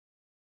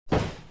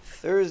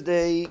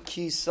Thursday,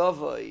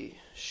 Kisavai,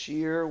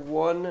 Shir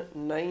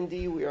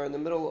 190. We are in the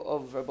middle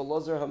of Rabbi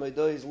Lazar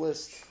Hamaydai's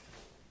list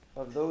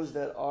of those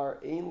that are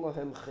Ein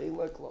Lahem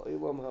Chelek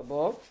La'ilam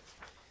Haba.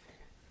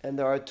 And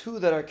there are two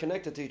that are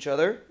connected to each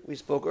other. We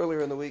spoke earlier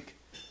in the week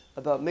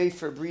about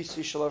Mefer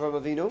Brisi Shel Avram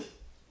Avinu,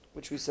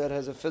 which we said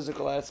has a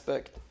physical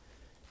aspect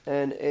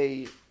and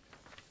a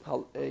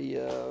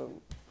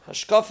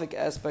hashkafic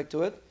aspect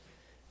to it.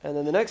 And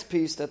then the next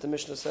piece that the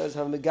Mishnah says,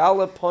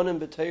 Hamegala Ponim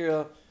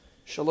B'Teira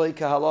Shaloi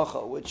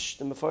Kahalacha, which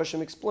the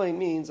Mefarshim explain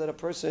means that a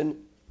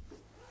person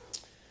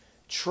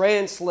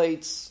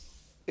translates,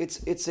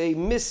 it's a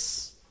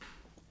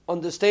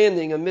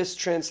misunderstanding, a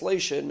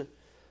mistranslation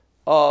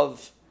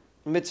of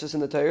mitzvahs in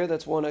the Torah.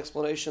 That's one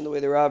explanation, the way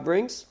the Rav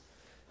brings.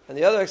 And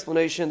the other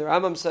explanation, the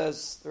Rambam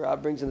says, the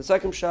Rav brings in the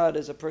second shot,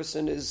 is a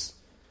person is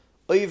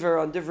over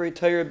on divrei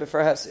Torah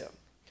b'far Hesia.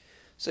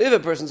 So if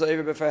a person's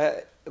over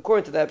b'far,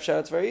 according to that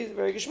pshat, it's very,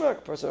 very geshmak.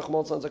 A person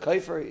Achmal sounds a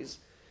kaifer, he's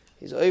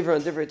over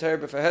on divrei Torah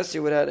b'far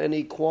Hesia without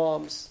any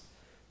qualms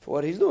for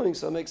what he's doing,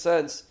 so it makes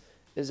sense.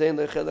 Is ein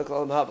lechelek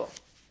l'olam haba.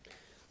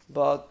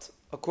 But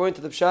according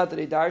to the pshat that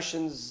he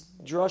darshans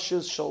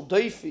drushes shal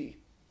doifi,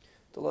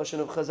 the lashon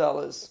of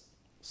Chazal is,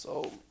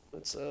 so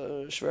it's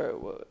a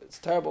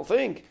terrible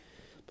thing.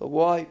 But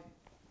why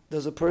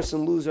does a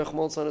person lose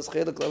Rachmon Tzan's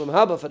Chelek L'Olam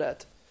Haba for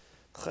that?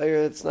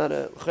 It's not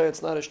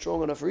a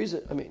strong enough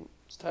reason. I mean,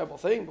 it's a terrible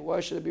thing, but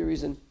why should it be a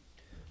reason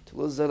to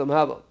lose L'Olam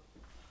Haba?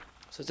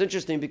 So it's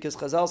interesting because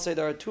Chazal say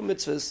there are two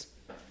mitzvahs,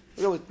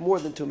 really more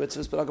than two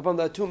mitzvahs, but Al-Kapam,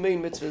 there are two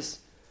main mitzvahs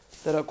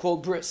that are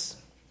called bris.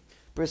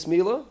 Bris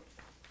Milah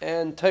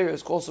and Torah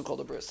is also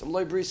called a bris.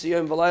 Amloi bris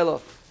yom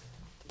v'layla.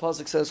 The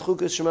pasuk says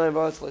Chukas Shemayim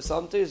V'aretz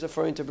Leisamti is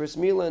referring to Bris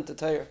Milah and to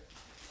Torah.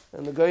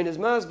 And the Gaon is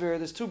Masbir,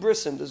 there's two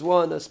brisim. There's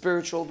one, a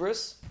spiritual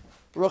bris,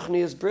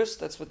 Ruchnius bris,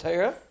 that's for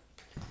Torah.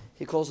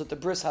 He calls it the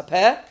bris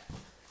hapeh.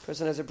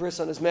 Person has a bris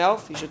on his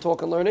mouth, he should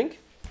talk and learning,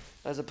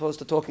 as opposed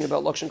to talking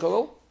about Lakshan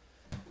Kogol.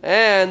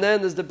 And then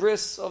there's the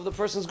bris of the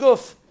person's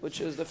guf,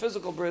 which is the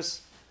physical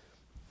bris,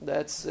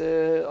 that's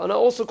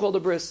also called a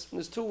bris. And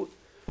there's two.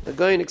 The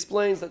Gaon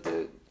explains that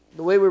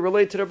the way we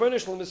relate to the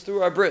Rebbeinu Shalom is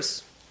through our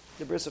bris.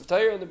 The bris of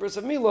Torah and the bris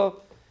of Milah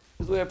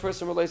is the way a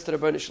person relates to the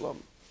Rebbeinu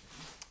Shalom.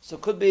 So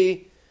it could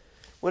be,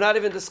 we're not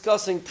even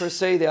discussing per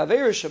se the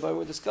Aveira Shabbat,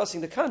 we're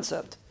discussing the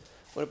concept.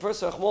 When a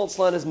person Achmal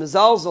Tzlan is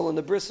mezalzel in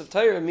the bris of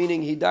Torah,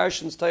 meaning he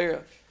darshans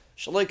Torah,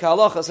 Shaloi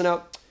Ka'alacha. So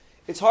now,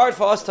 it's hard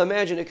for us to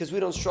imagine it because we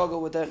don't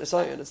struggle with that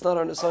Nisayan. It's not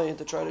our Nisayan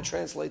to try to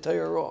translate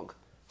Torah wrong.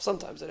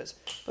 Sometimes it is,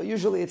 but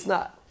usually it's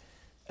not.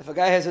 If a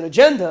guy has an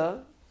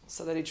agenda,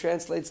 so that he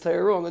translates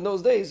Torah wrong, in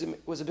those days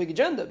it was a big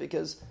agenda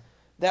because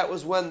that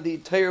was when the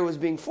Torah was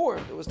being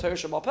formed. It was Torah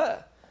Shabbat Peh.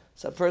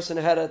 So a person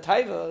had a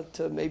taiva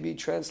to maybe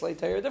translate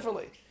Torah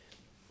differently.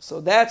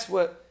 So that's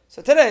what.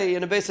 So today,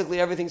 basically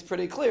everything's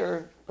pretty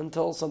clear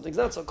until something's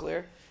not so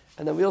clear,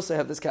 and then we also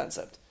have this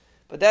concept.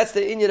 But that's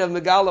the inyan of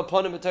Megala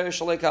Ponim B'Torah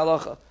Shalei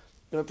Ka'alacha.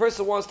 If a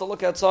person wants to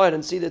look outside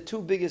and see the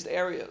two biggest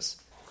areas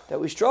that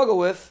we struggle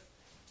with,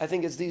 I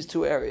think it's these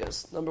two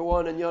areas. Number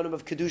one, in Yonim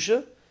of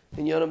Kedusha,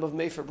 in Yonim of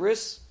Mefer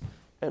Bris,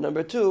 and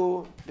number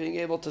two, being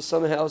able to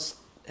somehow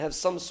have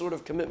some sort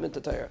of commitment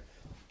to Torah.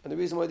 And the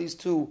reason why these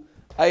two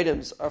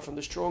items are from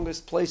the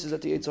strongest places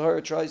that the Yetzer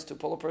Hara tries to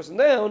pull a person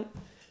down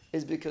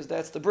is because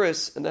that's the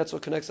bris, and that's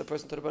what connects a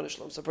person to the Rebbeinu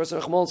Shalom. So a person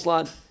Rachmon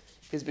Tzlan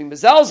is being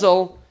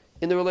mezalzel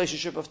in the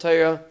relationship of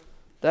Torah.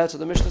 That's what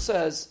the Mishnah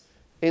says,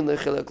 Ein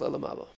lechelek l'olam haba.